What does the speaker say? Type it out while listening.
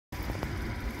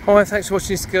Hi, thanks for watching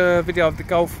this video of the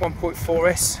Golf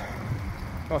 1.4S.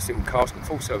 Nice little car, it's got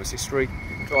full service history,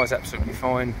 drives absolutely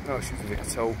fine, no issues with it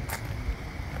at all.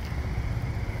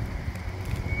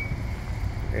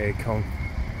 Aircon.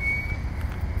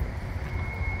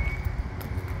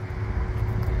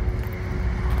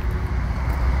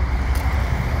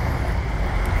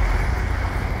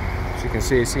 As you can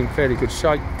see, it's in fairly good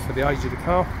shape for the age of the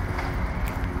car.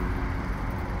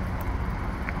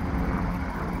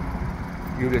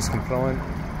 ULEZ compliant.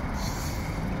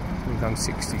 We've done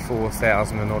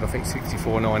 64,000 and odd, I think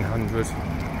 64,900.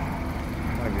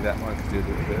 Maybe that one could do a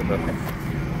little bit of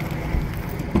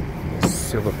a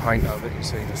silver paint over it. You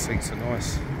see the seats are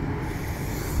nice.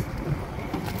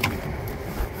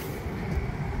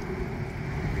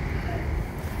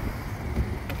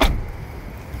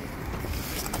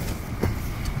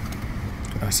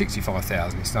 Oh,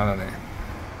 65,000 it's done, hasn't it?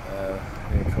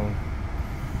 Aircon.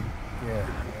 Yeah,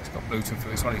 it's got Bluetooth for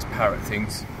this one, it's Parrot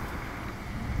things.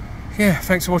 Yeah,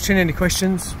 thanks for watching. Any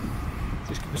questions,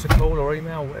 just give us a call or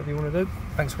email, whatever you want to do.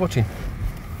 Thanks for watching.